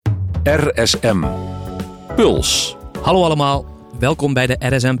RSM Puls. Hallo allemaal, welkom bij de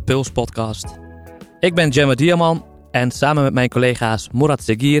RSM Puls podcast. Ik ben Jemma Diaman en samen met mijn collega's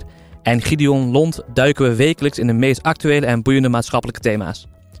Mourad en Gideon Lond duiken we wekelijks in de meest actuele en boeiende maatschappelijke thema's.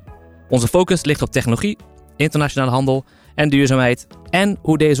 Onze focus ligt op technologie, internationale handel en duurzaamheid en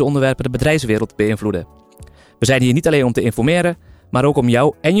hoe deze onderwerpen de bedrijfswereld beïnvloeden. We zijn hier niet alleen om te informeren, maar ook om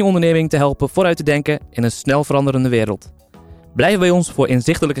jou en je onderneming te helpen vooruit te denken in een snel veranderende wereld. Blijf bij ons voor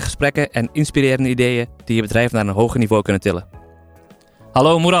inzichtelijke gesprekken en inspirerende ideeën die je bedrijf naar een hoger niveau kunnen tillen.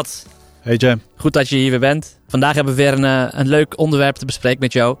 Hallo Mourad. Hey Jem. Goed dat je hier weer bent. Vandaag hebben we weer een leuk onderwerp te bespreken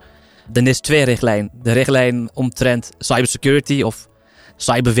met jou. De NIS2-richtlijn. De richtlijn omtrent cybersecurity of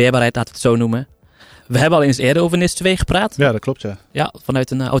cyberweerbaarheid, laten we het zo noemen. We hebben al eens eerder over NIS2 gepraat. Ja, dat klopt, ja. Ja,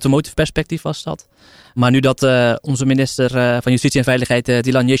 vanuit een automotive perspectief was dat. Maar nu dat onze minister van Justitie en Veiligheid,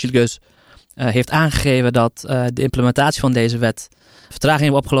 Dilan Yeşilgöz, heeft aangegeven dat de implementatie van deze wet vertraging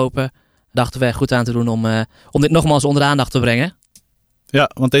heeft opgelopen, dachten we er goed aan te doen om dit nogmaals onder de aandacht te brengen. Ja,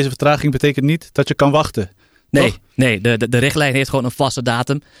 want deze vertraging betekent niet dat je kan wachten. Nee, de richtlijn heeft gewoon een vaste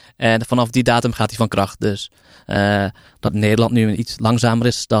datum. En vanaf die datum gaat hij van kracht. Dus dat Nederland nu iets langzamer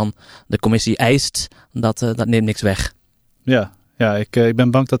is dan de commissie eist, dat neemt niks weg. Ja, ik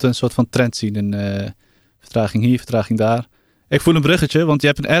ben bang dat we een soort van trend zien in vertraging hier, vertraging daar. Ik voel een bruggetje, want je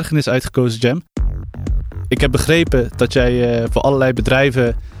hebt een ergernis uitgekozen, Jem. Ik heb begrepen dat jij voor allerlei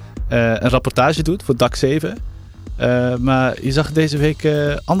bedrijven een rapportage doet voor DAC 7. Maar je zag deze week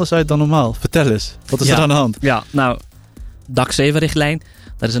anders uit dan normaal. Vertel eens, wat is er aan de hand? Ja, nou, DAC 7-richtlijn.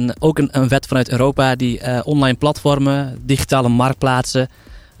 Dat is ook een wet vanuit Europa die online platformen, digitale marktplaatsen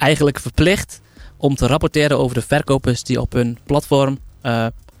eigenlijk verplicht om te rapporteren over de verkopers die op hun platform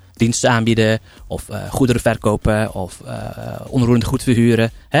diensten aanbieden of goederen verkopen of onroerend goed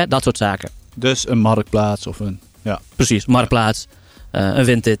verhuren. Dat soort zaken. Dus een marktplaats of een... Ja. Precies, marktplaats, een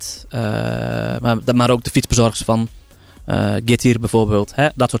Vinted, maar ook de fietsbezorgers van Getir bijvoorbeeld.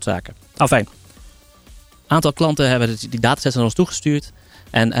 Dat soort zaken. Fijn. Een aantal klanten hebben die datasets naar ons toegestuurd.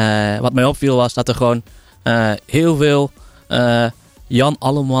 En wat mij opviel was dat er gewoon heel veel Jan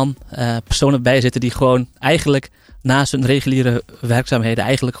Alleman personen bij zitten die gewoon eigenlijk naast hun reguliere werkzaamheden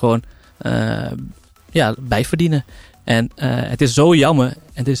eigenlijk gewoon bijverdienen. En het is zo jammer. En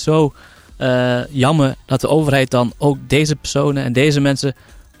het is zo jammer dat de overheid dan ook deze personen en deze mensen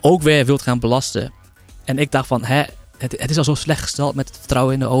ook weer wilt gaan belasten. En ik dacht van, het is al zo slecht gesteld met het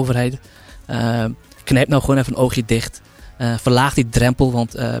vertrouwen in de overheid. Knijp nou gewoon even een oogje dicht. Verlaag die drempel,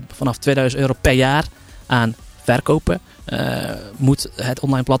 want vanaf €2000 per jaar aan verkopen moet het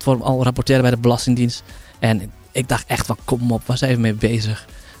online platform al rapporteren bij de Belastingdienst. En ik dacht echt van, kom op, waar zijn we mee bezig?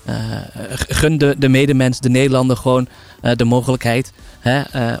 Gun de medemens, de Nederlander gewoon de mogelijkheid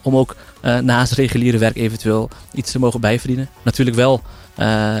om ook naast reguliere werk eventueel iets te mogen bijverdienen. Natuurlijk wel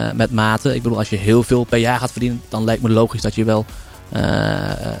met mate. Ik bedoel, als je heel veel per jaar gaat verdienen, dan lijkt me logisch dat je wel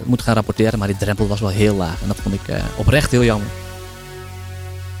moet gaan rapporteren. Maar die drempel was wel heel laag en dat vond ik oprecht heel jammer.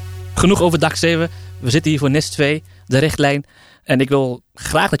 Genoeg over DAC 7. We zitten hier voor NIS2, de richtlijn. En ik wil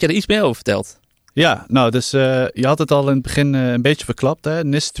graag dat je er iets meer over vertelt. Ja, nou, dus je had het al in het begin een beetje verklapt. Hè?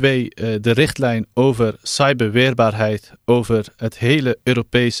 NIS2, de richtlijn over cyberweerbaarheid, over het hele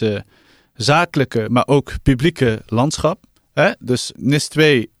Europese zakelijke, maar ook publieke landschap. Hè? Dus NIS2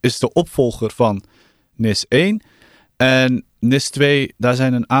 is de opvolger van NIS1. En NIS2, daar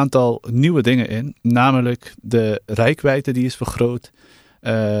zijn een aantal nieuwe dingen in. Namelijk de reikwijdte die is vergroot.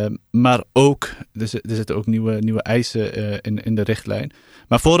 Maar ook, er zitten ook nieuwe eisen in de richtlijn.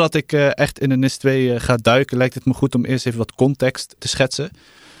 Maar voordat ik echt in de NIS2 ga duiken, lijkt het me goed om eerst even wat context te schetsen.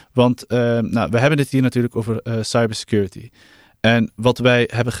 Want we hebben het hier natuurlijk over cybersecurity. En wat wij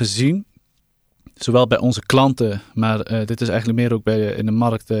hebben gezien, zowel bij onze klanten, maar dit is eigenlijk meer ook in de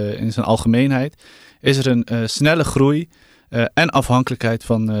markt in zijn algemeenheid, is er een snelle groei en afhankelijkheid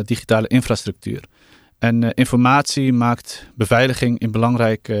van digitale infrastructuur. En informatie maakt beveiliging een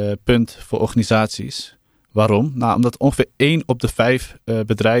belangrijk punt voor organisaties. Waarom? Nou, omdat ongeveer 1 op de 5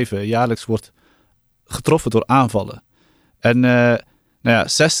 bedrijven jaarlijks wordt getroffen door aanvallen. En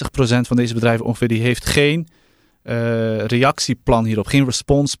 60% van deze bedrijven ongeveer die heeft geen reactieplan hierop, geen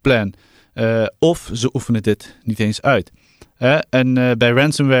response plan. Of ze oefenen dit niet eens uit. En bij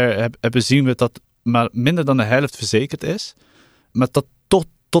ransomware zien we dat maar minder dan de helft verzekerd is. Maar dat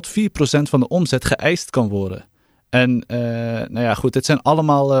tot 4% van de omzet geëist kan worden. En goed, dit zijn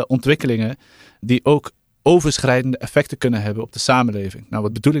allemaal ontwikkelingen die ook overschrijdende effecten kunnen hebben op de samenleving. Nou,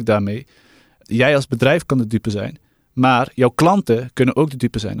 wat bedoel ik daarmee? Jij als bedrijf kan de dupe zijn, maar jouw klanten kunnen ook de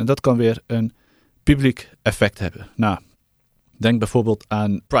dupe zijn. En dat kan weer een publiek effect hebben. Nou, denk bijvoorbeeld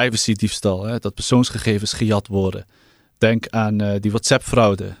aan privacy diefstal, dat persoonsgegevens gejat worden. Denk aan die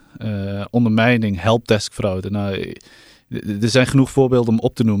WhatsApp-fraude. ondermijning, helpdeskfraude. Nou, er zijn genoeg voorbeelden om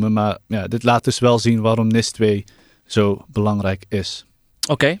op te noemen, maar ja, dit laat dus wel zien waarom NIS2 zo belangrijk is.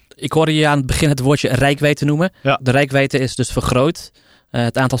 Oké, ik hoorde je aan het begin het woordje reikwijdte noemen. Ja. De reikwijdte is dus vergroot.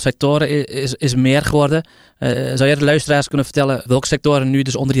 Het aantal sectoren is meer geworden. Zou jij de luisteraars kunnen vertellen welke sectoren nu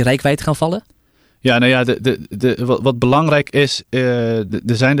dus onder die reikwijdte gaan vallen? Ja, nou ja, wat belangrijk is, er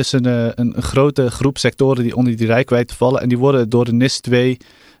zijn dus een grote groep sectoren die onder die reikwijdte vallen. En die worden door de NIS2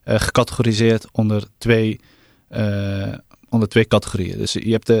 gecategoriseerd onder twee categorieën. Dus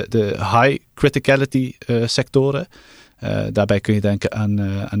je hebt de high criticality sectoren. Daarbij kun je denken aan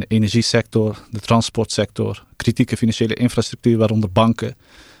de energiesector, de transportsector, kritieke financiële infrastructuur, waaronder banken,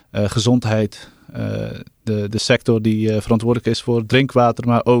 gezondheid, de sector die verantwoordelijk is voor drinkwater,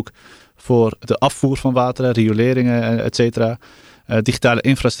 maar ook voor de afvoer van water, rioleringen, et cetera. Digitale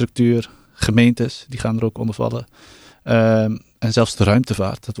infrastructuur, gemeentes, die gaan er ook onder vallen. En zelfs de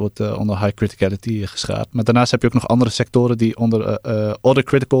ruimtevaart, dat wordt onder high criticality geschaard. Maar daarnaast heb je ook nog andere sectoren die onder other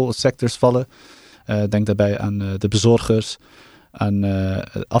critical sectors vallen. Denk daarbij aan de bezorgers, aan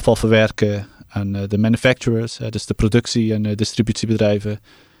afval verwerken, aan de manufacturers, dus de productie- en distributiebedrijven.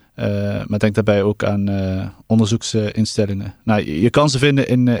 Maar denk daarbij ook aan onderzoeksinstellingen. Nou, je kan ze vinden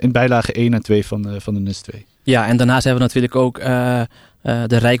in bijlage 1 en 2 van de NIS2. Ja, en daarnaast hebben we natuurlijk ook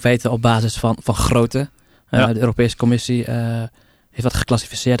de reikwijdte op basis van grootte. De Europese Commissie heeft dat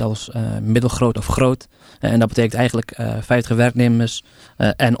geclassificeerd als middelgroot of groot. En dat betekent eigenlijk 50 werknemers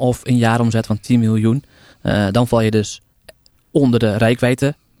en of een jaaromzet van 10 miljoen. Dan val je dus onder de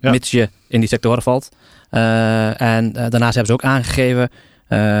reikwijdte, mits je in die sectoren valt. En daarnaast hebben ze ook aangegeven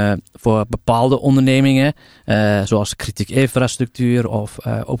voor bepaalde ondernemingen, zoals kritieke infrastructuur of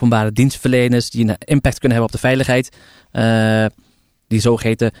openbare dienstverleners die een impact kunnen hebben op de veiligheid, die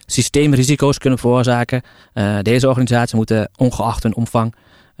zogeheten systeemrisico's kunnen veroorzaken. Deze organisaties moeten ongeacht hun omvang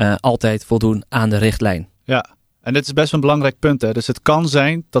altijd voldoen aan de richtlijn. Ja, en dit is best een belangrijk punt. Hè? Dus het kan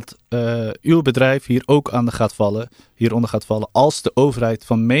zijn dat uw bedrijf hier ook hieronder gaat vallen als de overheid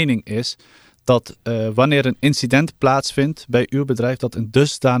van mening is dat wanneer een incident plaatsvindt bij uw bedrijf, dat een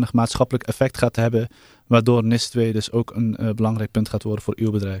dusdanig maatschappelijk effect gaat hebben, waardoor NIS2 dus ook een belangrijk punt gaat worden voor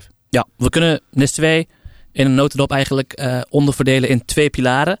uw bedrijf. Ja, we kunnen NIS2 in een notendop eigenlijk onderverdelen in 2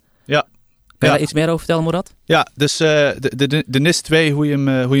 pilaren. Ja. Kun je daar iets meer over vertellen, Mourad? Ja, dus de NIS2, hoe je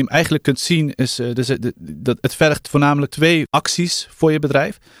hem eigenlijk kunt zien, is het vergt voornamelijk 2 acties voor je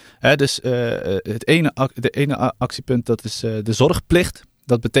bedrijf. Dus de ene actiepunt, dat is de zorgplicht.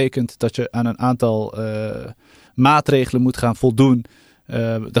 Dat betekent dat je aan een aantal maatregelen moet gaan voldoen.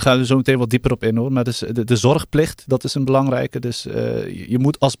 Daar gaan we zo meteen wat dieper op in, hoor. Maar dus de zorgplicht, dat is een belangrijke. Dus je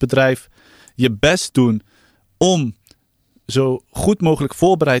moet als bedrijf je best doen om zo goed mogelijk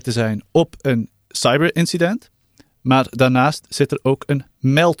voorbereid te zijn op een cyberincident. Maar daarnaast zit er ook een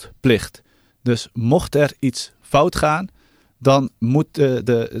meldplicht. Dus mocht er iets fout gaan, dan moeten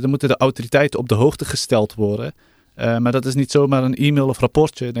de autoriteiten op de hoogte gesteld worden. Maar dat is niet zomaar een e-mail of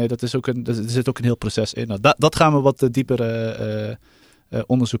rapportje. Nee, er zit ook een heel proces in. Nou, dat gaan we wat dieper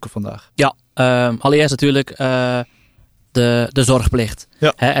onderzoeken vandaag. Ja, allereerst natuurlijk de zorgplicht.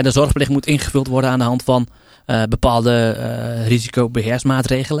 Ja. En de zorgplicht moet ingevuld worden aan de hand van bepaalde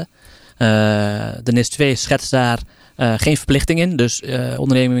risicobeheersmaatregelen. De NIS2 schetst daar geen verplichting in. Dus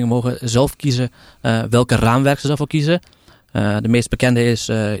ondernemingen mogen zelf kiezen welke raamwerk ze zelf kiezen. De meest bekende is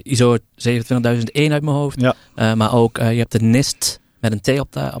ISO 27001 uit mijn hoofd. Ja. Maar ook je hebt de NIST met een T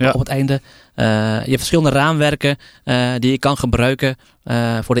op het einde. Je hebt verschillende raamwerken die je kan gebruiken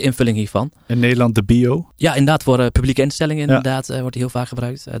voor de invulling hiervan. In Nederland de bio? Ja, inderdaad, voor publieke instellingen inderdaad wordt die heel vaak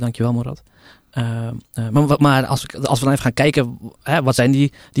gebruikt. Dankjewel, Mourad. Maar als we dan even gaan kijken, wat zijn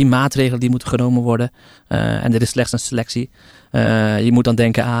die maatregelen die moeten genomen worden? En dit is slechts een selectie. Je moet dan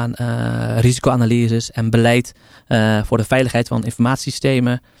denken aan risicoanalyses en beleid voor de veiligheid van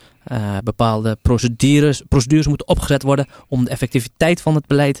informatiesystemen. Bepaalde procedures moeten opgezet worden om de effectiviteit van het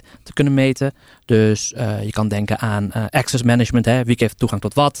beleid te kunnen meten. Dus je kan denken aan access management, wie heeft toegang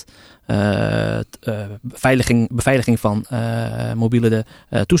tot wat. Beveiliging van mobiele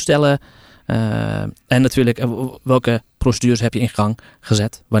toestellen. En natuurlijk welke procedures heb je in gang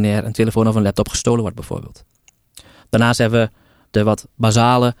gezet wanneer een telefoon of een laptop gestolen wordt bijvoorbeeld. Daarnaast hebben we de wat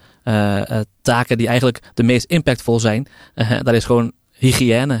basale taken die eigenlijk de meest impactvol zijn. Dat is gewoon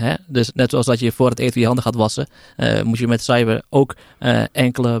hygiëne. Dus net zoals dat je voor het eten je handen gaat wassen, moet je met cyber ook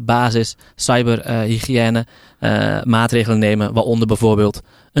enkele basis cyberhygiëne maatregelen nemen. Waaronder bijvoorbeeld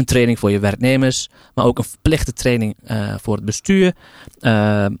een training voor je werknemers, maar ook een verplichte training voor het bestuur.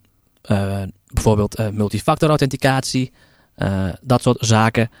 Bijvoorbeeld multifactor authenticatie. Dat soort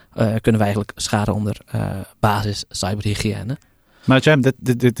zaken kunnen we eigenlijk scharen onder basis cyberhygiëne. Maar Jam,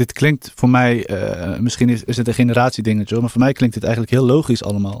 dit klinkt voor mij, misschien is het een generatiedingetje, maar voor mij klinkt dit eigenlijk heel logisch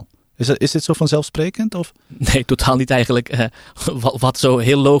allemaal. Is dit zo vanzelfsprekend? Of? Nee, totaal niet eigenlijk. Wat zo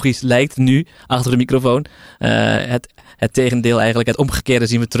heel logisch lijkt nu achter de microfoon. Het tegendeel eigenlijk, het omgekeerde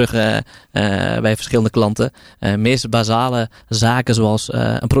zien we terug bij verschillende klanten. Meest basale zaken zoals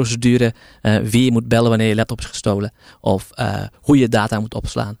een procedure, wie je moet bellen wanneer je laptop is gestolen. Of hoe je data moet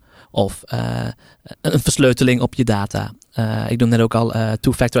opslaan. Of een versleuteling op je data. Ik noem net ook al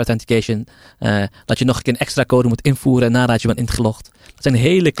two-factor authentication. Dat je nog een keer een extra code moet invoeren nadat je bent ingelogd. Dat zijn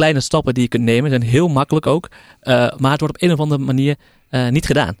hele kleine stappen die je kunt nemen. Die zijn heel makkelijk ook. Maar het wordt op een of andere manier niet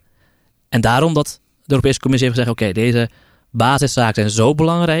gedaan. En daarom dat de Europese Commissie heeft gezegd, oké, deze basiszaken zijn zo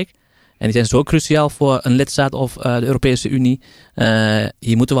belangrijk. En die zijn zo cruciaal voor een lidstaat of de Europese Unie.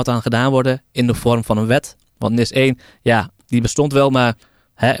 Hier moet er wat aan gedaan worden in de vorm van een wet. Want NIS 1, die bestond wel, maar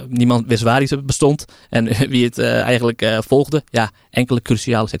niemand wist waar die bestond en wie het eigenlijk volgde. Ja, enkele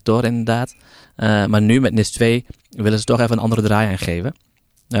cruciale sectoren inderdaad. Maar nu met NIS 2 willen ze toch even een andere draai aan geven.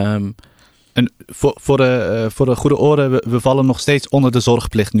 En voor de goede oren, we vallen nog steeds onder de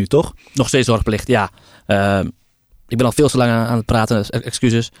zorgplicht nu, toch? Nog steeds zorgplicht, ja. Ik ben al veel te lang aan het praten,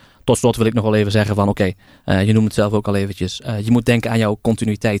 excuses. Tot slot wil ik nog wel even zeggen van oké, je noemt het zelf ook al eventjes. Je moet denken aan jouw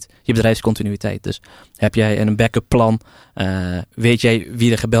continuïteit, je bedrijfscontinuïteit. Dus heb jij een backup plan? Weet jij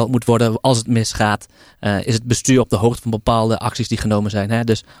wie er gebeld moet worden als het misgaat? Is het bestuur op de hoogte van bepaalde acties die genomen zijn? Hè?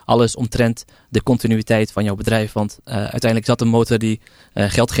 Dus alles omtrent de continuïteit van jouw bedrijf. Want uiteindelijk is dat de motor die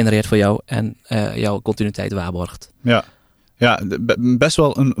geld genereert voor jou en jouw continuïteit waarborgt. Ja, best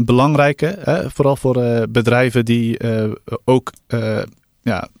wel een belangrijke. Hè? Vooral voor bedrijven die ook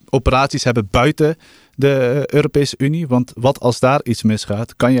operaties hebben buiten de Europese Unie. Want wat als daar iets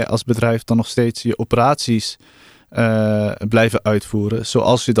misgaat, kan je als bedrijf dan nog steeds je operaties blijven uitvoeren.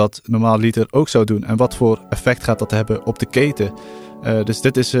 Zoals je dat normaaliter ook zou doen. En wat voor effect gaat dat hebben op de keten? Dus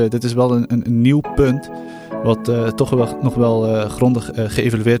dit is wel een nieuw punt. Wat toch nog wel grondig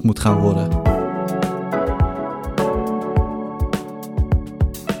geëvalueerd moet gaan worden.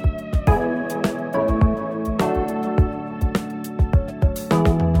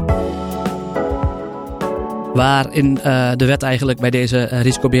 Waarin de wet eigenlijk bij deze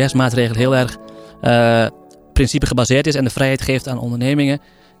risico-beheersmaatregel heel erg principe gebaseerd is en de vrijheid geeft aan ondernemingen,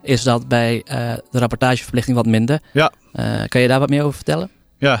 is dat bij de rapportageverplichting wat minder. Ja. Kan je daar wat meer over vertellen?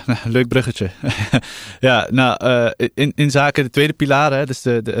 Ja, leuk bruggetje. In zaken de tweede pilaar, hè, dus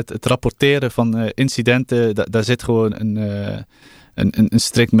het rapporteren van incidenten, daar zit gewoon een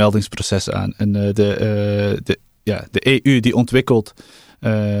strikt meldingsproces aan. En de EU die ontwikkelt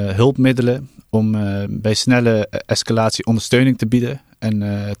hulpmiddelen om bij snelle escalatie ondersteuning te bieden en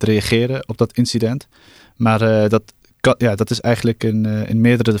te reageren op dat incident. Maar dat is eigenlijk in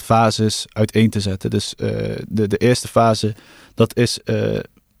meerdere fases uiteen te zetten. Dus de eerste fase, dat is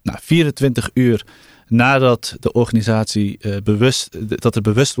 24 uur nadat de organisatie dat er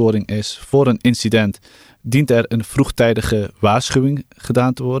bewustwording is voor een incident, dient er een vroegtijdige waarschuwing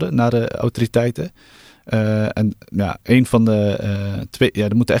gedaan te worden naar de autoriteiten. Een van de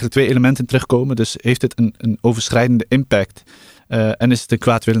er moeten eigenlijk twee elementen terugkomen. Dus heeft het een overschrijdende impact en is het een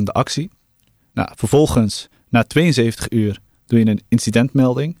kwaadwillende actie? Vervolgens, na 72 uur, doe je een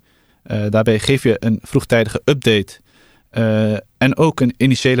incidentmelding. Daarbij geef je een vroegtijdige update en ook een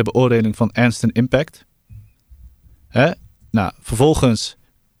initiële beoordeling van ernst en impact. Vervolgens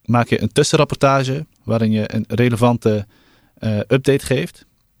maak je een tussenrapportage waarin je een relevante update geeft.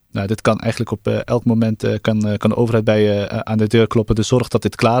 Dit kan eigenlijk op elk moment kan de overheid bij je aan de deur kloppen. Dus zorg dat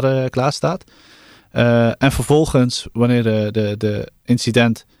dit klaar staat. En vervolgens, wanneer de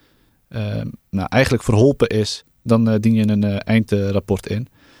incident eigenlijk verholpen is, dan dien je een eindrapport in.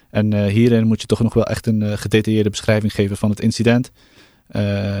 En hierin moet je toch nog wel echt een gedetailleerde beschrijving geven van het incident.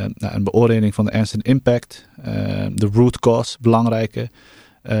 Een beoordeling van de ernst en impact. De root cause, belangrijke.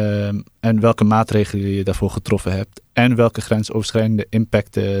 En welke maatregelen je daarvoor getroffen hebt. En welke grensoverschrijdende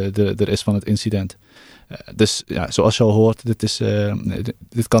impact er is van het incident. Dus zoals je al hoort,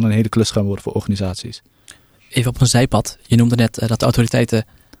 dit kan een hele klus gaan worden voor organisaties. Even op een zijpad. Je noemde net dat de autoriteiten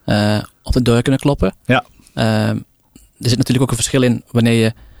op de deur kunnen kloppen. Ja. Er zit natuurlijk ook een verschil in wanneer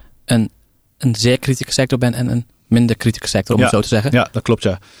je een zeer kritieke sector bent en een minder kritieke sector, om het zo te zeggen. Ja, dat klopt,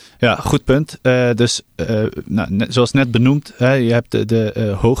 ja. Ja, goed punt. Zoals net benoemd, je hebt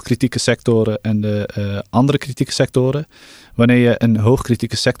de hoogkritieke sectoren en de andere kritieke sectoren. Wanneer je een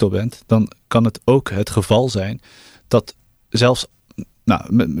hoogkritieke sector bent, dan kan het ook het geval zijn dat zelfs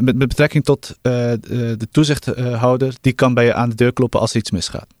met betrekking tot de toezichthouder, die kan bij je aan de deur kloppen als er iets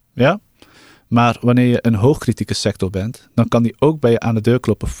misgaat. Ja? Maar wanneer je een hoogkritieke sector bent, dan kan die ook bij je aan de deur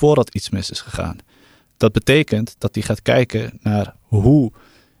kloppen voordat iets mis is gegaan. Dat betekent dat die gaat kijken naar hoe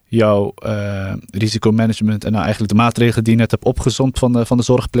jouw risicomanagement en nou eigenlijk de maatregelen die je net hebt opgezomd van de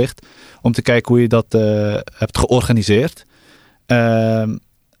zorgplicht, om te kijken hoe je dat hebt georganiseerd.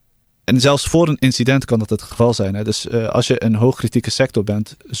 En zelfs voor een incident kan dat het geval zijn. Hè? Dus als je een hoogkritieke sector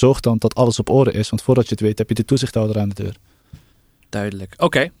bent, zorg dan dat alles op orde is. Want voordat je het weet, heb je de toezichthouder aan de deur. Duidelijk.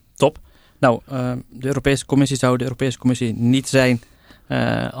 Oké, top. Nou, de Europese Commissie zou de Europese Commissie niet zijn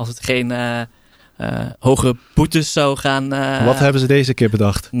als het geen hoge boetes zou gaan. Wat hebben ze deze keer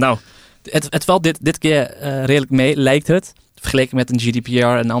bedacht? Nou, het valt dit keer redelijk mee, lijkt het. Vergeleken met een GDPR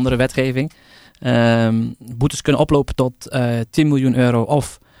en andere wetgeving. Boetes kunnen oplopen tot 10 miljoen euro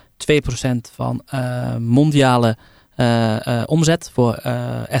of 2% van mondiale omzet voor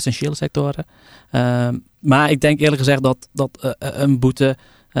essentiële sectoren. Maar ik denk eerlijk gezegd dat een boete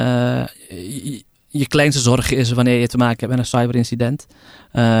je kleinste zorg is wanneer je te maken hebt met een cyberincident.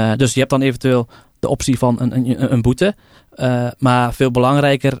 Dus je hebt dan eventueel de optie van een boete. Maar veel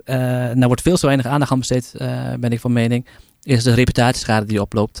belangrijker, daar wordt veel te weinig aandacht aan besteed, ben ik van mening, is de reputatieschade die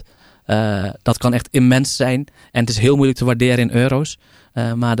oploopt. Dat kan echt immens zijn. En het is heel moeilijk te waarderen in euro's.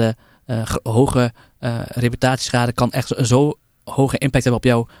 Maar de hoge reputatieschade kan echt zo hoge impact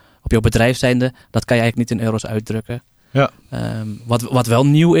hebben op jouw bedrijf zijnde. Dat kan je eigenlijk niet in euro's uitdrukken. Ja. Wat wel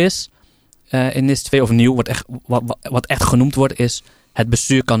nieuw is in NIS2, of nieuw, wat echt genoemd wordt, is het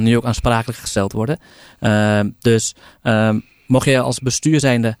bestuur kan nu ook aansprakelijk gesteld worden. Dus mocht je als bestuur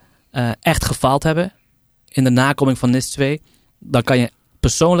zijnde echt gefaald hebben in de nakoming van NIS2, dan kan je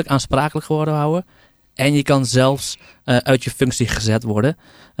persoonlijk aansprakelijk worden houden. En je kan zelfs uit je functie gezet worden.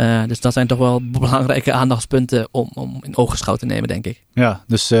 Dus dat zijn toch wel belangrijke aandachtspunten om in ogenschouw te nemen, denk ik. Ja,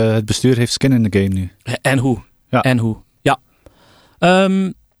 dus het bestuur heeft skin in the game nu. En hoe. Ja. Ja.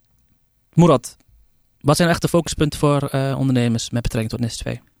 Mourad, wat zijn echt de focuspunten voor ondernemers met betrekking tot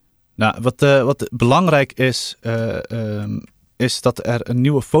NIS2? Nou, wat belangrijk is, is dat er een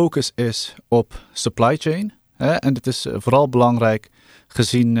nieuwe focus is op supply chain. Hè? En dit is vooral belangrijk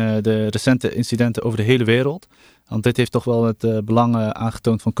gezien de recente incidenten over de hele wereld. Want dit heeft toch wel het belang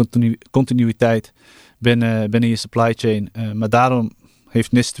aangetoond van continuïteit binnen je supply chain. Maar daarom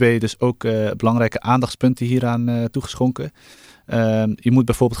heeft NIS2 dus ook belangrijke aandachtspunten hieraan toegeschonken. Je moet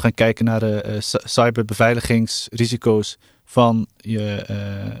bijvoorbeeld gaan kijken naar de cyberbeveiligingsrisico's van je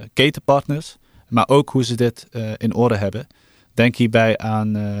ketenpartners. Maar ook hoe ze dit in orde hebben. Denk hierbij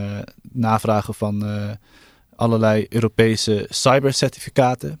aan navragen van allerlei Europese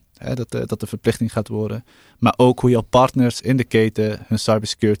cybercertificaten. Dat de verplichting gaat worden. Maar ook hoe jouw partners in de keten hun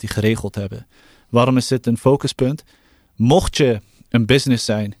cybersecurity geregeld hebben. Waarom is dit een focuspunt? Mocht je een business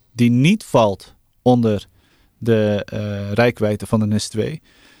zijn die niet valt onder de reikwijdte van de NIS2,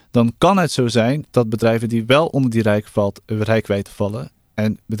 dan kan het zo zijn dat bedrijven die wel onder die reikwijdte vallen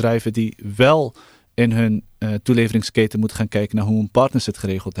en bedrijven die wel in hun toeleveringsketen moeten gaan kijken naar hoe hun partners het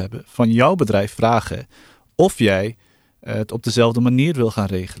geregeld hebben, van jouw bedrijf vragen of jij het op dezelfde manier wil gaan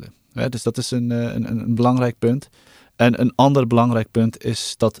regelen. Dus dat is een belangrijk punt. En een ander belangrijk punt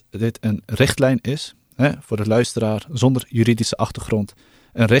is dat dit een richtlijn is. Voor de luisteraar zonder juridische achtergrond.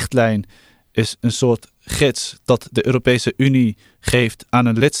 Een richtlijn is een soort gids dat de Europese Unie geeft aan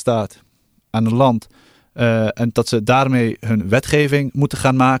een lidstaat, aan een land. En dat ze daarmee hun wetgeving moeten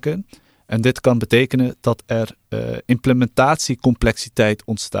gaan maken. En dit kan betekenen dat er implementatiecomplexiteit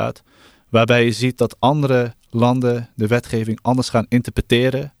ontstaat. Waarbij je ziet dat andere landen de wetgeving anders gaan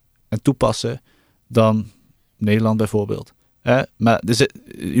interpreteren en toepassen dan Nederland bijvoorbeeld. Maar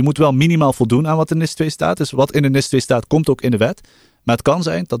je moet wel minimaal voldoen aan wat in NIS2 staat. Dus wat in de NIS2 staat, komt ook in de wet. Maar het kan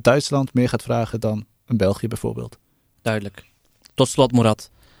zijn dat Duitsland meer gaat vragen dan een België bijvoorbeeld. Duidelijk. Tot slot, Mourad.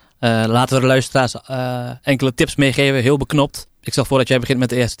 Laten we de luisteraars enkele tips meegeven. Heel beknopt. Ik stel voor dat jij begint met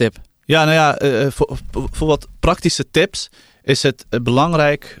de eerste tip. Ja, nou ja, voor wat praktische tips is het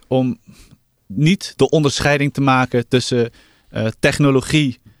belangrijk om niet de onderscheiding te maken tussen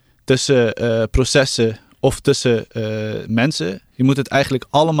technologie, tussen processen of tussen mensen. Je moet het eigenlijk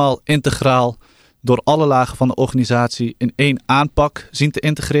allemaal integraal door alle lagen van de organisatie in één aanpak zien te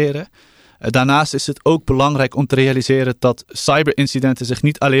integreren. Daarnaast is het ook belangrijk om te realiseren dat cyberincidenten zich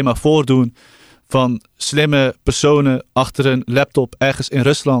niet alleen maar voordoen van slimme personen achter een laptop ergens in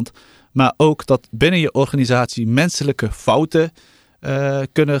Rusland, maar ook dat binnen je organisatie menselijke fouten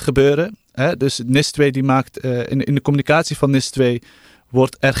kunnen gebeuren. Dus NIS2 die maakt in de communicatie van NIS2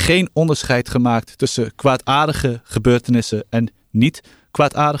 wordt er geen onderscheid gemaakt tussen kwaadaardige gebeurtenissen en niet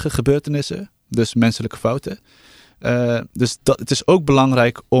kwaadaardige gebeurtenissen. Dus menselijke fouten. Dus het is ook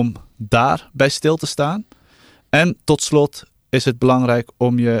belangrijk om daar bij stil te staan. En tot slot is het belangrijk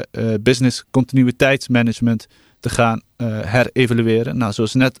om je business continuïteitsmanagement te gaan herevalueren. Nou,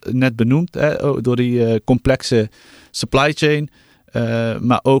 zoals net benoemd, door die complexe supply chain.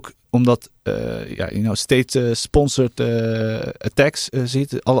 Maar ook omdat state-sponsored attacks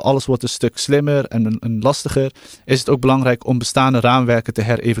ziet. Alles wordt een stuk slimmer en lastiger. Is het ook belangrijk om bestaande raamwerken te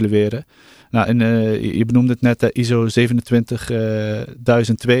herevalueren. Nou, je benoemde het net, ISO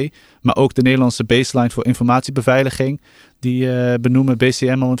 27002. Maar ook de Nederlandse baseline voor informatiebeveiliging. Die benoemen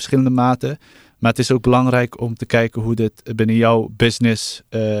BCM al in verschillende maten. Maar het is ook belangrijk om te kijken hoe dit binnen jouw business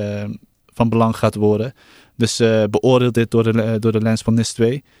van belang gaat worden. Dus beoordeel dit door de lens van NIS2.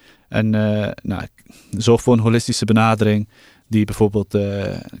 En zorg voor een holistische benadering die bijvoorbeeld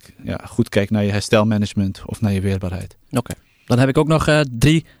goed kijkt naar je herstelmanagement of naar je weerbaarheid. Oké. Dan heb ik ook nog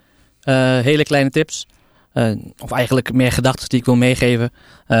 3 hele kleine tips. Of eigenlijk meer gedachten die ik wil meegeven.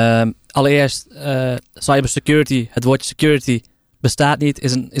 Allereerst, cybersecurity, het woordje security bestaat niet,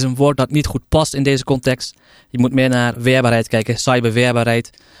 is een woord dat niet goed past in deze context. Je moet meer naar weerbaarheid kijken, cyberweerbaarheid.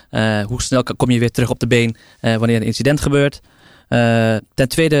 Hoe snel kom je weer terug op de been wanneer een incident gebeurt. Ten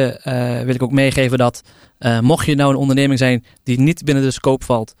tweede wil ik ook meegeven dat mocht je nou een onderneming zijn die niet binnen de scope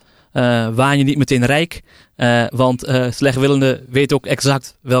valt, waan je niet meteen rijk. Want slechtwillenden weten ook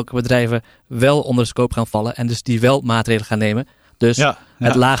exact welke bedrijven wel onder de scope gaan vallen en dus die wel maatregelen gaan nemen. Dus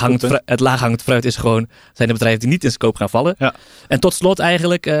het laaghangend fruit is gewoon, zijn de bedrijven die niet in scope gaan vallen. Ja. En tot slot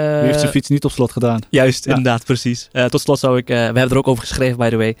eigenlijk... Wie heeft zijn fiets niet op slot gedaan? Juist, inderdaad, precies. Tot slot zou ik, we hebben er ook over geschreven, by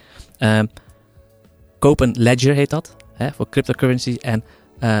the way. Koop een ledger, heet dat, voor cryptocurrency. En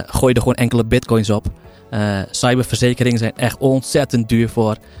gooi er gewoon enkele bitcoins op. Cyberverzekeringen zijn echt ontzettend duur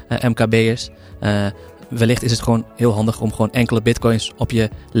voor MKB'ers. Wellicht is het gewoon heel handig om gewoon enkele bitcoins op je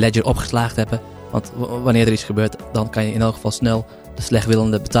ledger opgeslagen te hebben. Want wanneer er iets gebeurt, dan kan je in elk geval snel de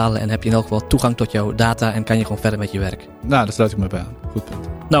slechtwillende betalen. En heb je in elk geval toegang tot jouw data en kan je gewoon verder met je werk. Nou, daar sluit ik me bij aan. Goed punt.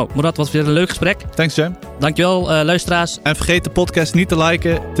 Nou, Mourad, was weer een leuk gesprek. Thanks, Jam. Dankjewel, luisteraars. En vergeet de podcast niet te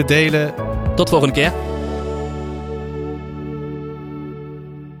liken, te delen. Tot volgende keer.